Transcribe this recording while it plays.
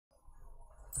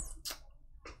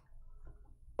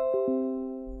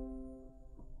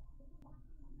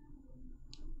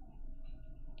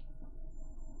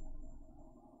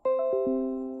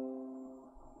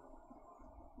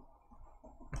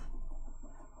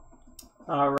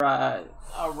All right.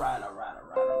 All right. All right.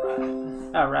 All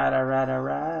right. All right. All right. All right. All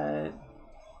right.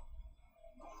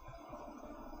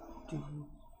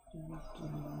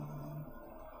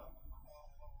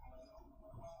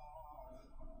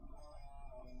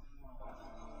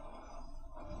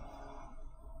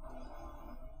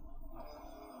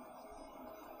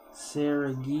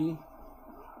 Sarah Gee.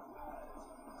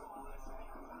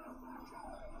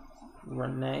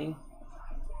 Renee.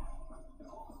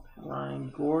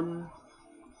 Ryan Gordon.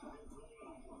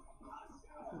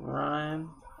 Ryan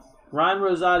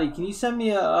Rosati, can you send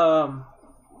me a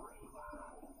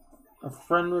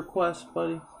friend request,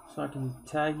 buddy, so I can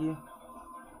tag you?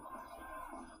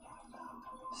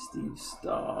 Steve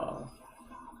Stahl.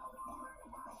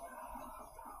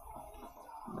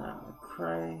 Matt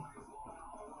McCray.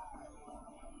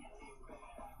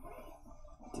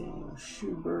 Daniel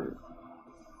Schubert.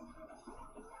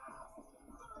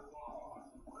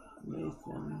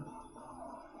 Nathan.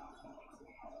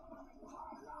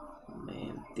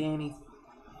 Man, Danny.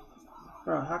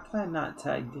 Bro, how can I not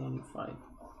tag Danny Fight?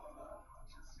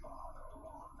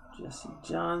 Jesse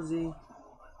Johnsy.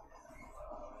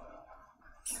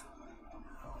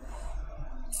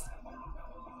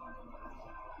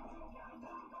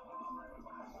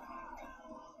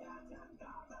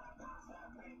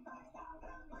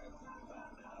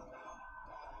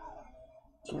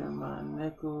 Jeremiah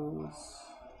Nichols.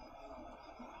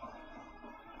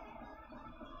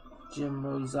 Jim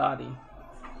Rosati.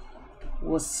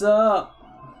 What's up?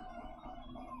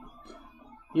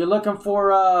 You're looking for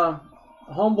a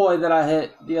homeboy that I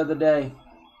hit the other day.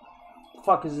 The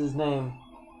fuck is his name?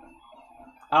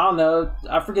 I don't know.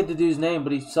 I forget the dude's name,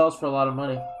 but he sells for a lot of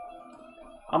money.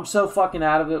 I'm so fucking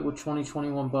out of it with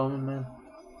 2021 Bowman, man.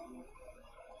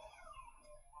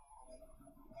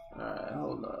 Alright,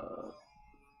 hold up.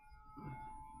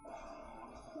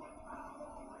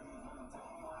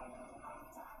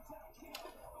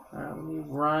 Alright, we need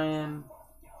Ryan.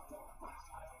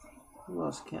 Who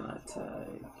else can I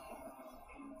tag?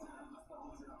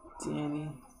 Danny.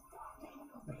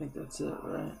 I think that's it,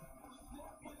 right?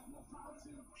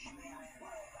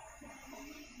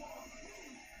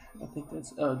 I think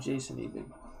that's... Oh, Jason Ebig.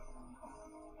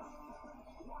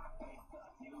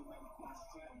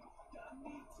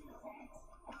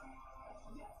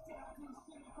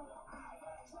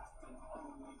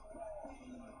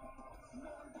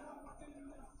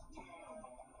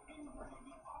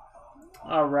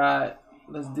 All right,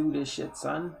 let's do this shit,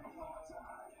 son.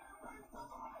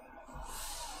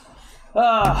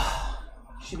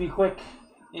 Should be quick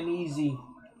and easy.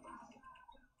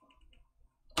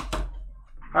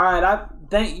 All right, I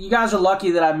think you guys are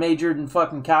lucky that I majored in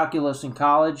fucking calculus in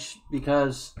college,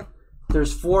 because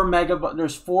there's four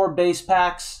base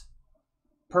packs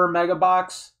per mega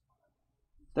box.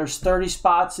 There's 30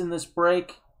 spots in this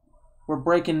break. We're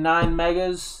breaking 9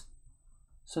 megas,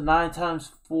 so 9 times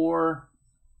 4.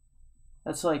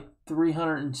 That's like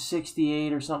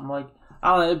 368 or something like.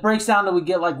 I don't know. It breaks down to we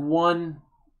get like one.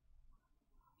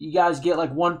 You guys get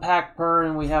like 1 pack per,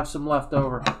 and we have some left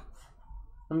over.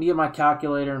 Let me get my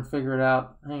calculator and figure it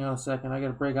out. Hang on a second. I got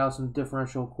to break out some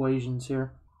differential equations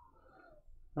here.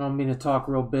 I don't mean to talk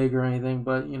real big or anything,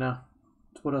 but you know,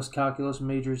 it's what us calculus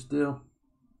majors do.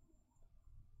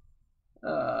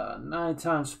 9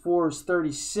 times 4 is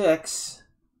 36.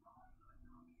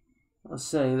 Let's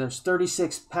say there's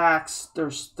 36 packs,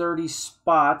 there's 30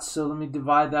 spots, so let me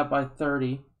divide that by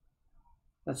 30.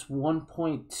 That's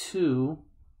 1.2.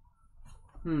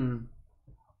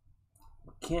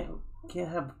 Can't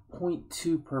have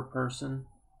 0.2 per person.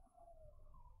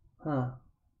 Huh.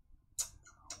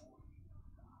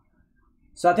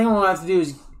 So I think what I'm going to have to do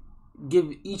is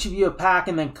give each of you a pack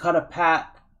and then cut a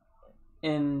pack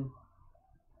in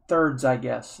thirds, I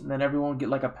guess. And then everyone get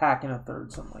like a pack in a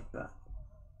third, something like that.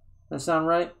 That sound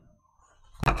right?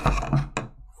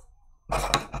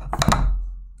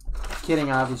 Kidding,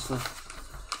 obviously.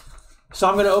 So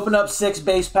I'm going to open up 6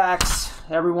 base packs.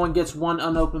 Everyone gets 1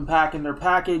 unopened pack in their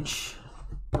package.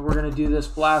 And we're going to do this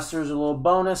blaster as a little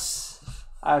bonus.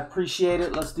 I appreciate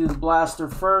it. Let's do the blaster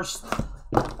first.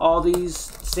 All these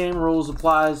same rules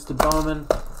applies to Bowman.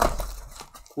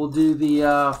 We'll do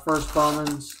the first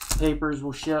Bowman's papers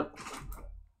will ship.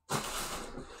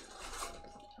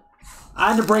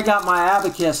 I had to break out my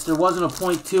abacus. There wasn't a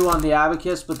 0.2 on the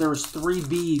abacus, but there was 3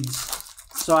 beads.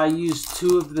 So I used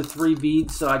 2 of the 3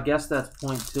 beads, so I guess that's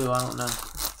 0.2. I don't know.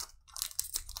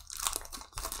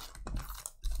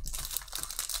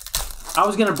 I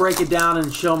was going to break it down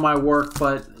and show my work,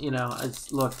 but, you know,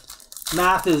 look,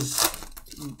 math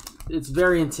it's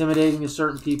very intimidating to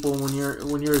certain people when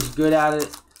you're as good at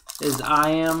it as I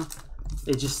am.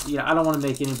 It just, yeah, I don't want to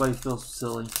make anybody feel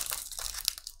silly.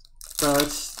 So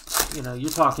it's, you know, you're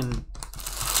talking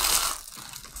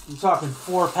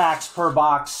 4 packs per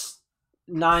box,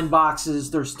 9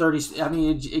 boxes. There's 30. I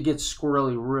mean, it gets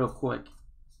squirrely real quick.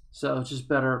 So it's just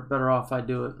better off I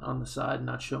do it on the side and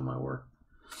not show my work.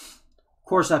 Of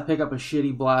course, I pick up a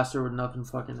shitty blaster with nothing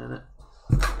fucking in it.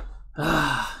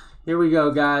 Here we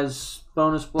go, guys.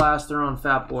 Bonus blaster on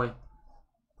Fat Boy.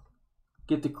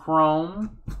 Get the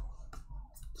chrome.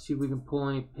 See if we can pull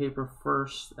any paper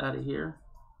first out of here.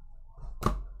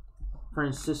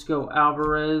 Francisco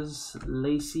Alvarez,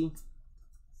 Lacey.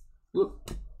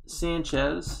 Whoop.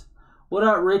 Sanchez. What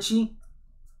up, Richie?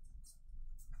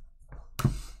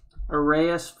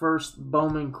 Arias, first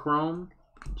Bowman Chrome.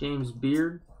 James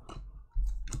Beard.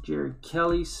 Jared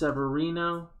Kelly,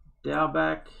 Severino.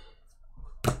 Dalbeck.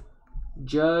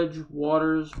 Judge,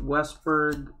 Waters,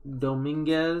 Westberg,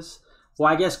 Dominguez.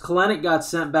 Well, I guess Kalenic got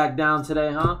sent back down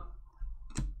today, huh?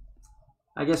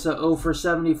 I guess a 0 for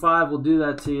 75 will do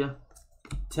that to you.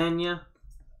 Tenya.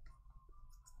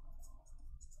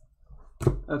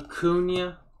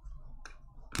 Acuna.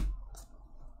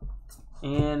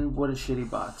 And what a shitty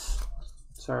box.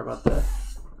 Sorry about that.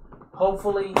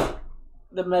 Hopefully,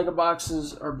 the mega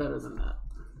boxes are better than that.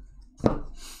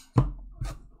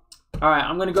 Alright,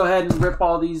 I'm going to go ahead and rip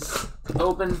all these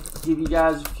open. Give you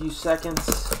guys a few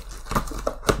seconds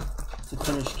to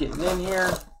finish getting in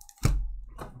here.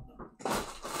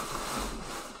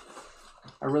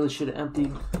 I really should have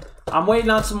emptied. I'm waiting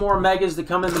on some more megas to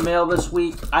come in the mail this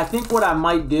week. I think what I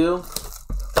might do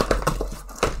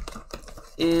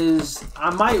is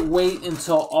I might wait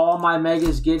until all my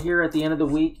megas get here at the end of the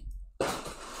week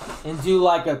and do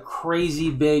like a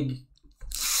crazy big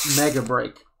mega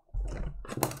break.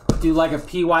 Do like a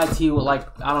PYT with like,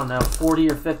 I don't know, 40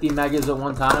 or 50 megas at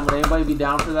one time. Would anybody be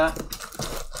down for that?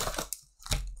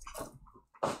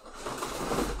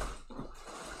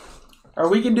 Or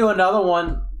we can do another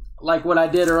one like what I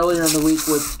did earlier in the week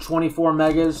with 24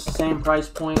 megas, same price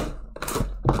point.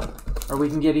 Or we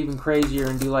can get even crazier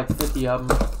and do like 50 of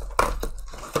them.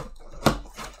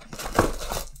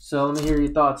 So let me hear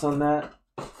your thoughts on that.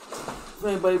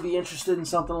 Would anybody be interested in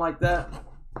something like that?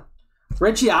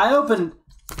 Richie, I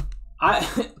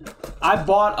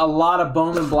bought a lot of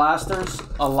Bowman blasters,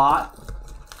 a lot,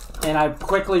 and I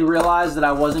quickly realized that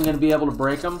I wasn't going to be able to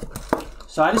break them.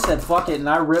 So I just said, fuck it, and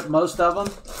I ripped most of them.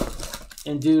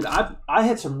 And dude, I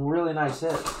hit some really nice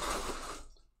hits.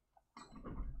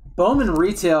 Bowman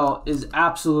retail is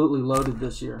absolutely loaded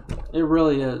this year. It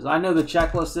really is. I know the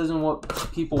checklist isn't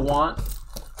what people want,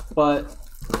 but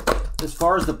as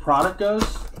far as the product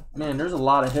goes, man, there's a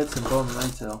lot of hits in Bowman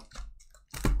retail.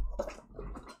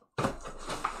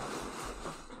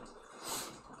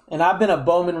 And I've been a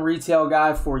Bowman retail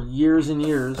guy for years and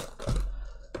years.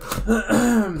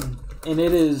 And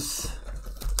it is...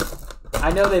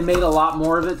 I know they made a lot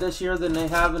more of it this year than they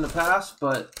have in the past,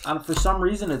 but for some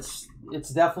reason it's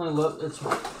definitely...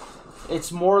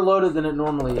 It's more loaded than it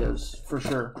normally is, for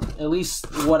sure. At least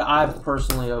what I've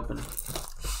personally opened.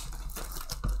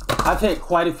 I've hit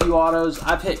quite a few autos.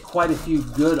 I've hit quite a few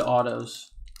good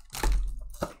autos.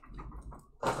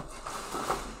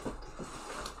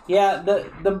 Yeah,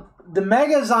 the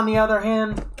megas, on the other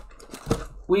hand,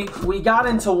 we got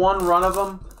into one run of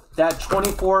them. That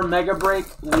 24 mega break,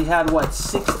 we had, what,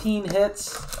 16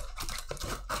 hits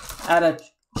out of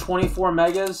 24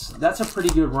 megas? That's a pretty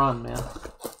good run, man.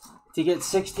 To get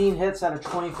 16 hits out of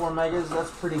 24 megas,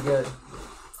 that's pretty good.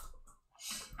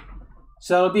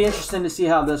 So it'll be interesting to see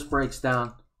how this breaks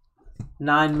down.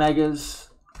 9 megas.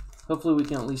 Hopefully we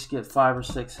can at least get 5 or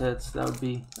 6 hits. That would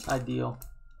be ideal.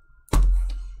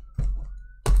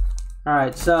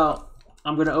 Alright, so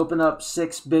I'm going to open up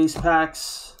 6 base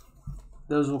packs.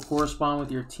 Those will correspond with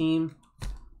your team.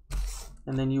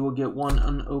 And then you will get 1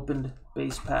 unopened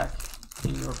base pack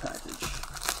in your package.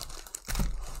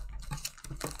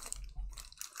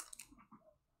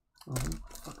 What the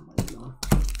fuck am I doing?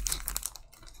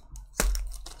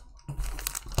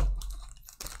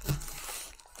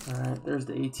 Alright, there's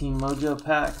the 18 Mojo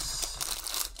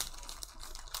packs.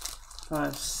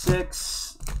 5,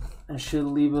 6. That should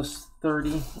leave us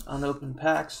 30 unopened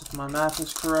packs, if my math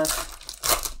is correct.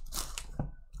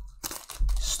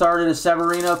 Started a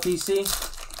Severino PC.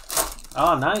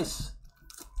 Oh, nice.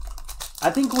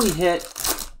 I think we hit...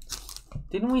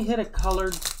 Didn't we hit a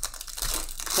colored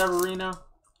Severino?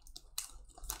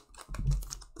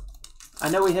 I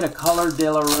know we hit a colored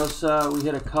De La Rosa. We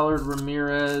hit a colored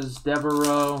Ramirez,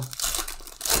 Devereaux,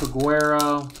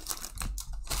 Figueroa.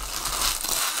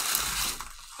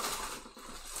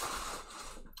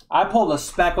 I pulled a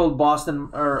speckled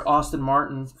Austin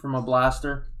Martin from a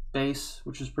blaster. base,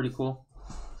 which is pretty cool.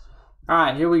 All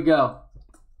right, here we go.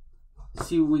 Let's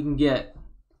see what we can get.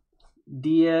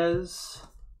 Diaz,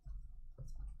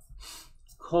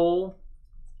 Cole,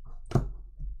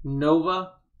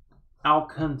 Nova,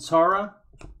 Alcantara,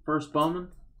 first Bowman.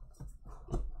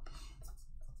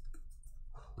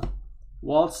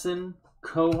 Walton,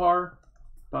 Kohar,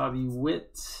 Bobby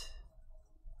Witt,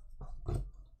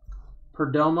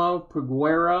 Perdomo,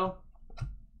 Peguero,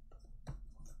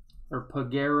 or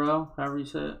Peguero, however you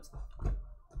say it.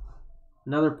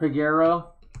 Another Peguero.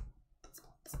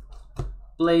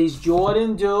 Blaze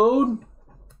Jordan, dude.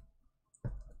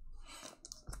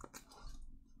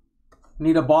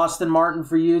 Need a Boston Martin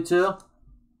for you, too.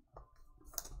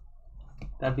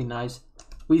 That'd be nice.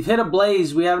 We've hit a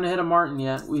Blaze. We haven't hit a Martin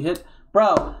yet. We hit...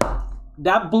 Bro,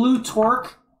 that blue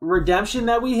Torque redemption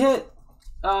that we hit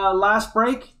last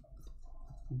break,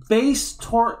 base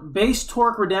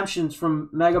torque redemptions from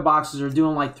Mega Boxes are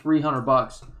doing like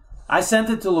 $300. I sent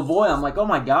it to Lavoie. I'm like, oh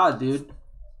my god, dude.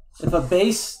 If a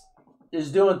base is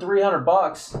doing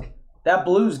 $300, that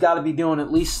blue's got to be doing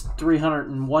at least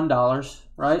 $301,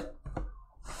 right?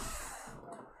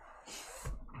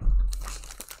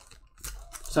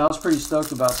 So I was pretty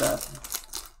stoked about that.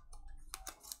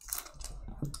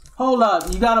 Hold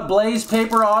up, you got a Blaze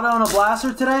paper auto and a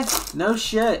blaster today? No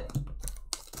shit.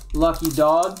 Lucky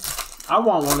dog. I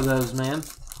want one of those, man.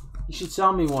 You should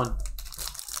sell me one.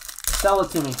 Sell it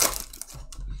to me.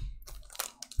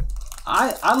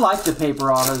 I like the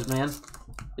paper autos, man.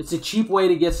 It's a cheap way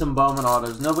to get some Bowman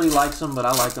autos. Nobody likes them, but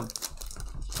I like them.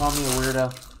 Call me a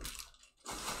weirdo.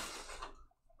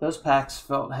 Those packs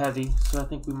felt heavy, so I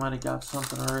think we might have got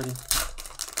something already.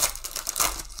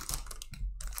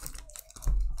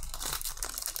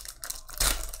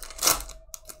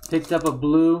 Picked up a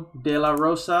blue De La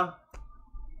Rosa.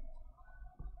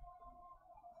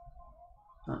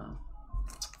 Uh-oh.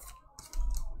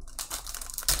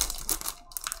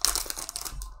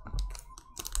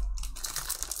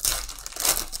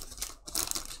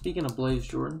 Speaking of Blaze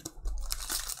Jordan.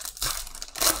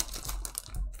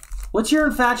 What's your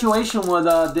infatuation with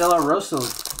De La Rosa,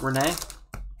 Renee?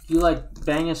 Do you like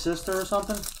bang his sister or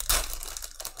something?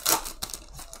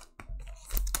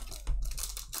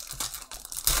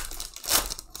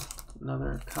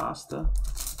 Another Costa.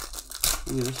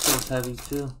 Ooh, this feels heavy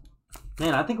too.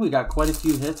 Man, I think we got quite a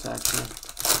few hits actually.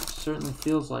 Certainly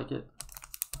feels like it.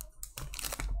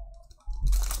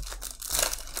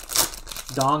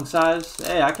 Dong size.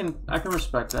 Hey, I can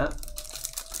respect that.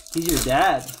 He's your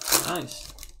dad. Nice.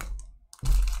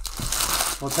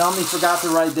 Well, tell me you forgot to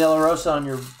write De La Rosa on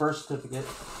your birth certificate.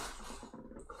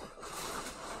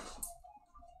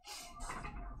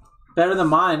 Better than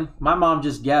mine. My mom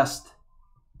just guessed.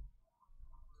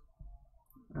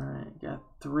 Alright, got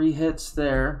 3 hits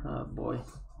there. Oh boy.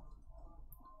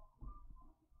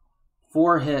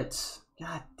 4 hits.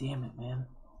 God damn it, man.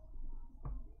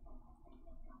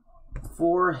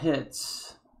 4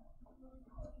 hits.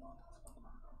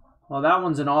 Well, that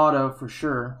one's an auto for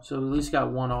sure. So we at least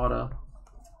got 1 auto.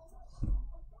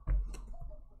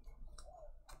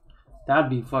 That'd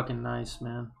be fucking nice,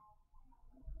 man.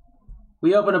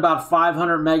 We opened about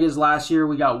 500 megas last year.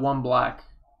 We got 1 black.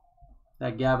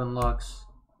 That Gavin Lux.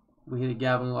 We hit a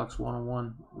Gavin Lux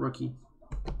 101 rookie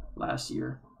last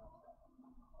year.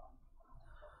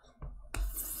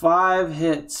 5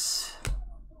 hits.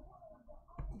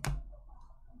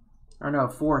 Or no,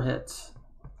 4 hits.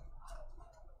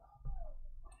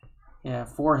 Yeah,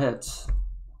 4 hits.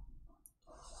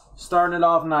 Starting it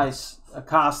off nice.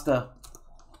 Acosta.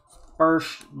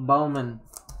 First Bowman.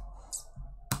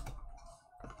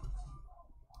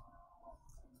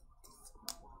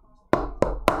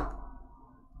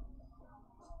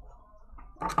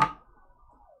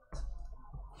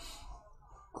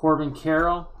 Corbin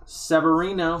Carroll.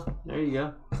 Severino. There you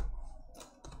go.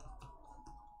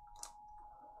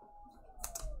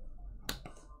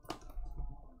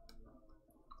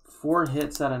 Four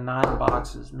hits out of 9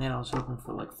 boxes. Man, I was hoping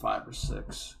for like 5 or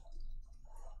 6.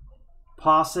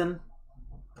 Posson.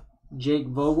 Jake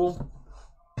Vogel.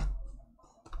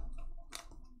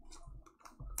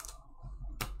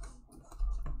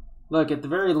 Look, at the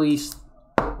very least,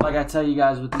 like I tell you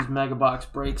guys with these mega box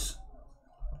breaks,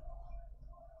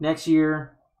 next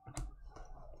year,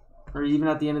 or even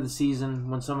at the end of the season,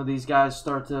 when some of these guys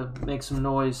start to make some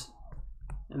noise,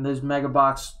 and those mega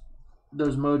box,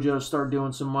 those mojos start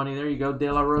doing some money, there you go, De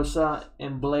La Rosa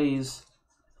and Blaze,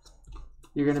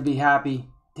 you're going to be happy.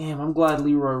 Damn, I'm glad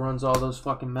Leroy runs all those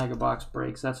fucking mega box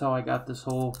breaks. That's how I got this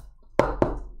whole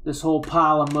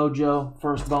pile of mojo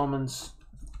first Bowmans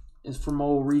is from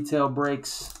old retail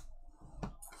breaks.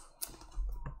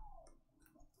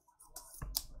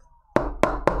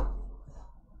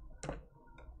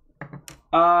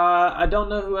 I don't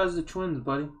know who has the Twins,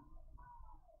 buddy.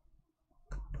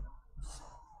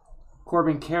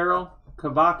 Corbin Carroll,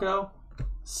 Cavaco,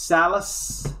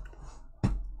 Salas.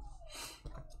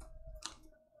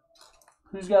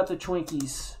 Who's got the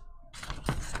Twinkies?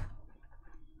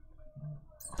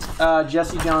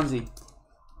 Jesse Johnsy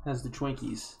has the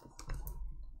Twinkies.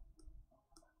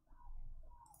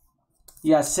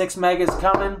 Yeah, 6 megas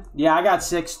coming. Yeah, I got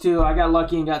 6 too. I got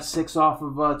lucky and got 6 off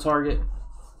of Target.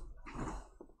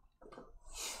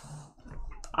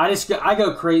 I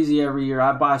go crazy every year.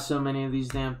 I buy so many of these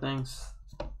damn things.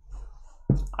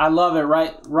 I love it.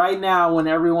 Right now, when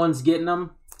everyone's getting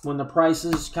them, when the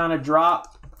prices kind of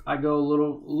drop, I go a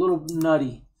little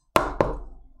nutty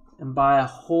and buy a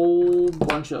whole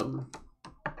bunch of them.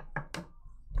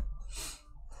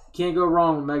 Can't go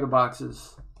wrong with mega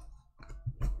boxes.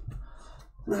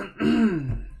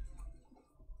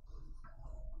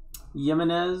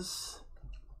 Jimenez,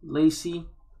 Lacey,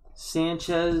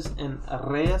 Sanchez, and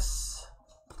Reyes.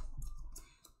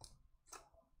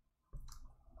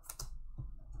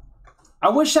 I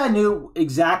wish I knew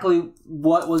exactly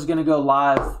what was going to go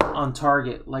live on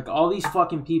Target. Like, all these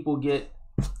fucking people get,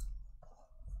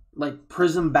 like,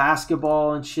 Prism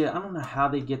basketball and shit. I don't know how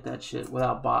they get that shit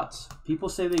without bots. People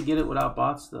say they get it without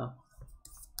bots, though.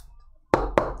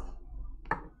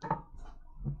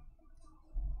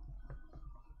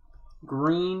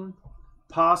 Green,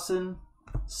 Posson,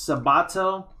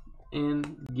 Sabato,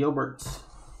 and Gilbert.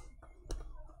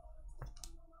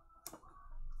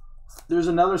 There's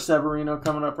another Severino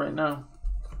coming up right now.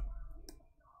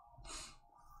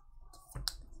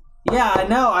 Yeah, I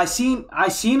know. I seen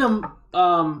them.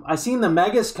 I seen the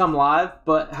megas come live,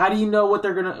 but how do you know what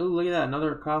they're gonna? Ooh, look at that,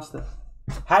 another Acosta.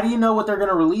 How do you know what they're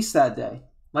gonna release that day?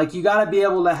 Like, you got to be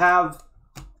able to have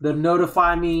the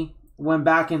notify me when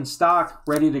back in stock,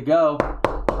 ready to go,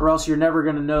 or else you're never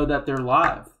gonna know that they're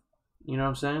live. You know what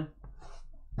I'm saying?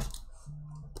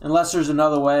 Unless there's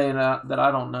another way that I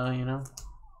don't know. You know.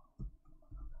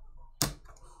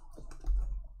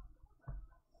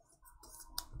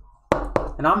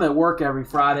 And I'm at work every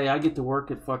Friday. I get to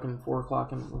work at fucking 4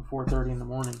 o'clock and 4:30 in the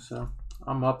morning, so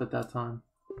I'm up at that time.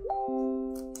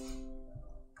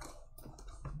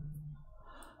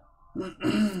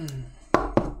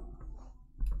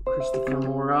 Christopher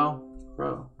Morel,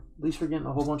 bro. At least we're getting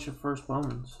a whole bunch of first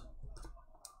Bowmans.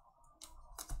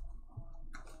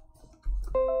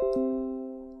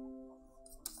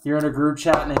 You're in a group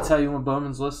chat and they tell you when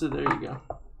Bowman's listed. There you go.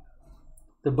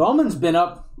 The Bowman's been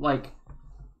up like.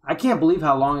 I can't believe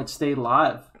how long it stayed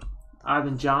live.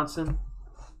 Ivan Johnson.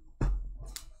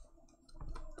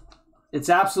 It's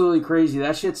absolutely crazy.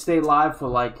 That shit stayed live for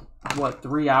like, what,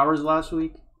 3 hours last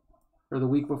week? Or the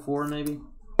week before, maybe?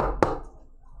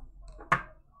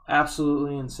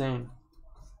 Absolutely insane.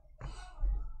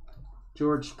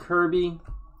 George Kirby,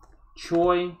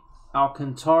 Choi,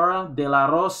 Alcantara, De La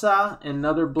Rosa, and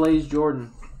another Blaze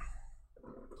Jordan.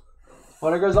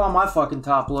 Well, there goes all my fucking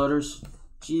top loaders.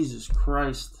 Jesus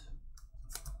Christ.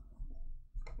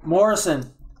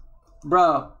 Morrison,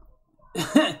 bro.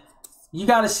 You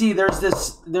got to see there's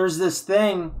this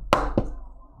thing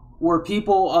where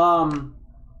people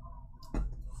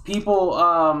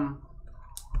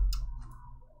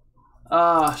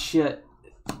shit.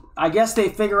 I guess they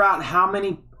figure out how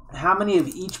many of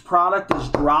each product is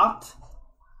dropped.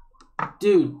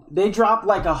 Dude, they dropped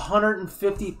like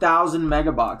 150,000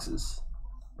 mega boxes.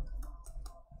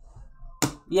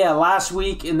 Yeah, last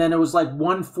week, and then it was like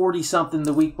 140 something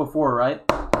the week before, right?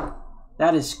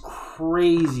 That is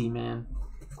crazy, man.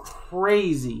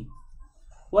 Crazy.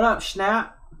 What up,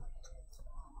 Schnapp?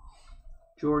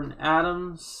 Jordan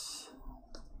Adams,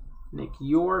 Nick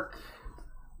York,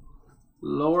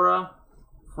 Laura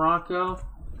Franco,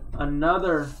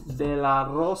 another De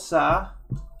La Rosa.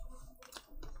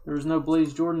 There's no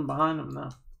Blaze Jordan behind him, though.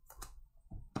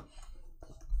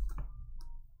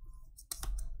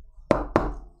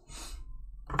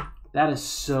 That is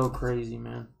so crazy,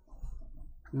 man.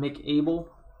 Mick Abel,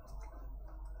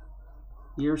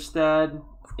 Yerstad,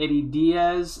 Eddie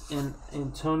Diaz, and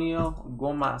Antonio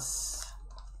Gomez.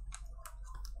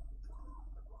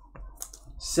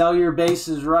 Sell your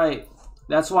bases right.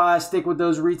 That's why I stick with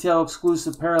those retail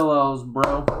exclusive parallels,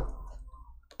 bro.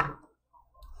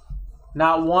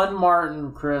 Not one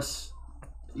Martin, Chris.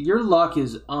 Your luck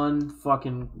is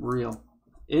unfucking real.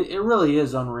 It really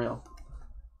is unreal.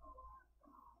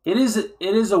 It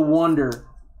is a wonder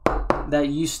that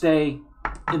you stay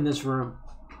in this room.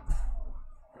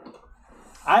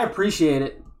 I appreciate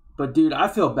it, but dude, I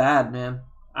feel bad, man.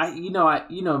 You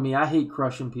know me. I hate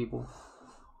crushing people.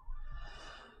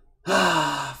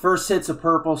 First hit's a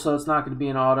purple, so it's not going to be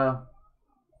an auto.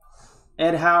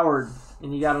 Ed Howard.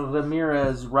 And you got a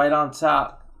Ramirez right on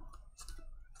top.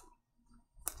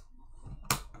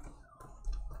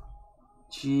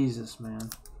 Jesus, man.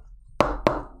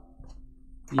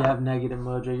 You have negative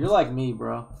mojo. You're like me,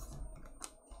 bro.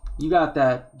 You got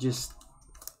that just...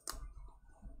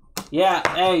 Yeah,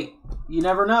 hey, you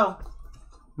never know.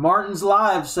 Martin's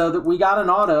live, so that we got an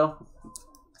auto.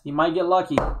 You might get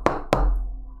lucky.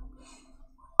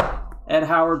 Ed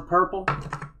Howard purple.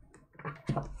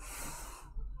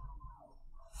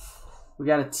 We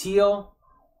got a teal.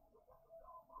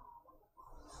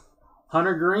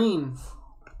 Hunter Green.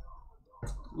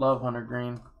 Love Hunter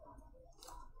Green.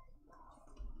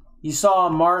 You saw a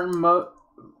Martin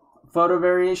photo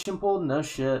variation pulled? No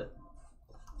shit.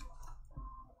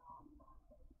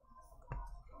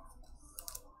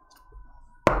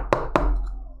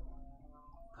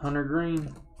 Hunter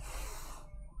Green.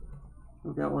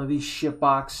 We got one of these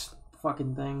shitbox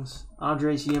fucking things.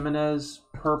 Andres Jimenez,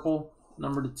 purple,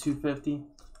 number to 250.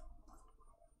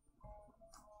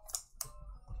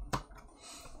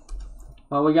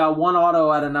 Well, we got one auto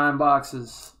out of 9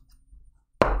 boxes.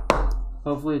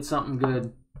 Hopefully it's something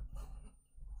good.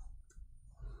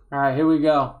 All right, here we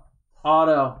go.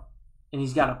 Auto. And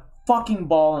he's got a fucking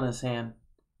ball in his hand.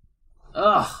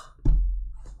 Ugh.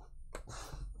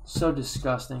 So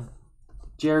disgusting.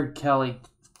 Jared Kelly.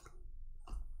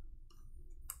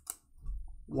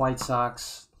 White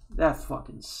Sox. That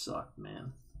fucking sucked,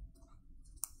 man.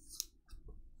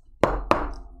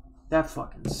 That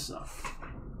fucking sucked.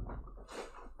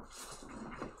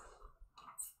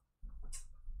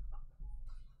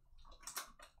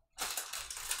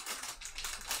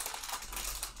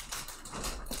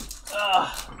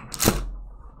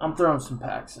 I'm throwing some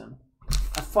packs in.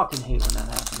 I fucking hate when that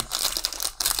happens.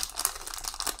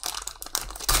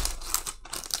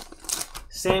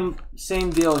 Same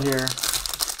deal here.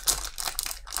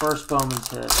 First Bowman's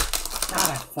hit. God,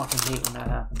 I fucking hate when that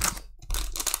happens.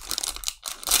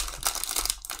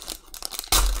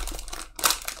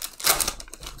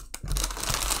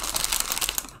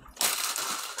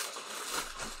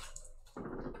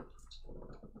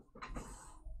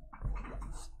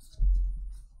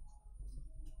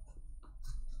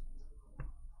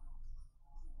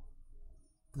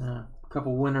 Yeah, a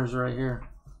couple winners right here.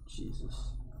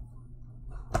 Jesus.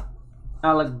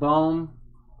 Alec Bohm,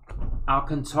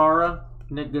 Alcantara,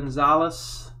 Nick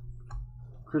Gonzalez,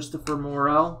 Christopher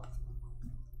Morel,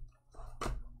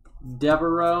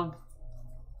 Devereaux,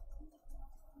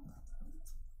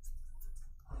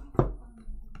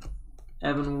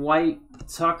 Evan White,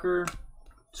 Tucker,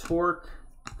 Torque,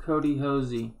 Cody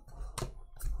Hosey.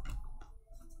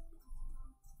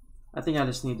 I think I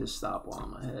just need to stop while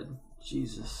I'm ahead.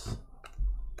 Jesus.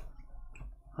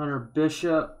 Hunter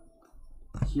Bishop,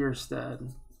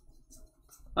 Kierstead.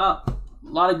 Oh, a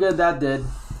lot of good that did.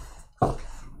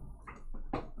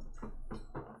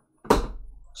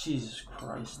 Jesus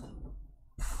Christ.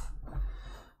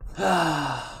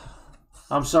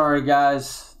 I'm sorry,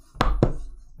 guys.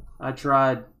 I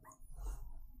tried.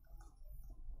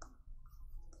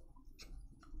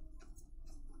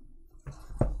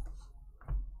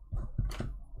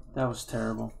 That was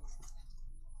terrible.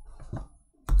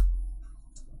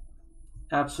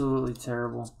 Absolutely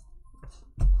terrible.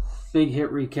 Big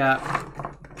hit recap.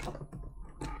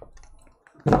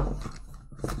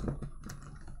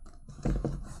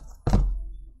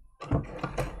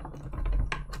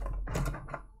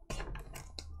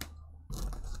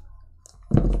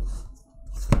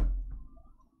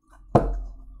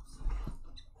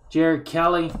 Jared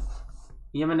Kelly,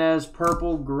 Jimenez,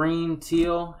 purple, green,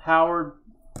 teal, Howard,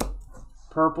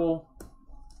 purple,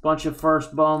 bunch of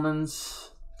first Bowmans.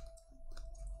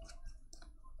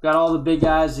 Got all the big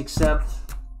guys except,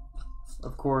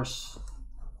 of course,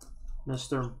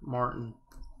 Mr. Martin.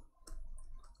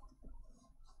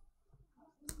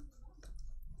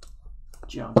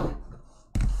 Junk.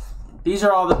 These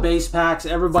are all the base packs.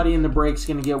 Everybody in the break's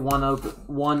going to get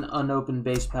one unopened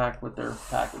base pack with their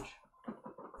package.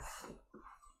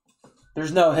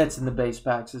 There's no hits in the base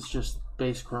packs. It's just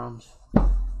base chromes.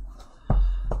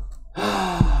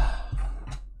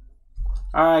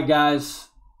 Alright, guys.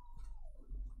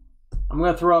 I'm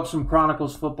going to throw up some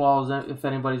Chronicles footballs if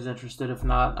anybody's interested. If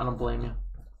not, I don't blame you.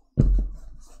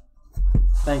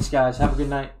 Thanks, guys. Have a good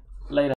night. Later.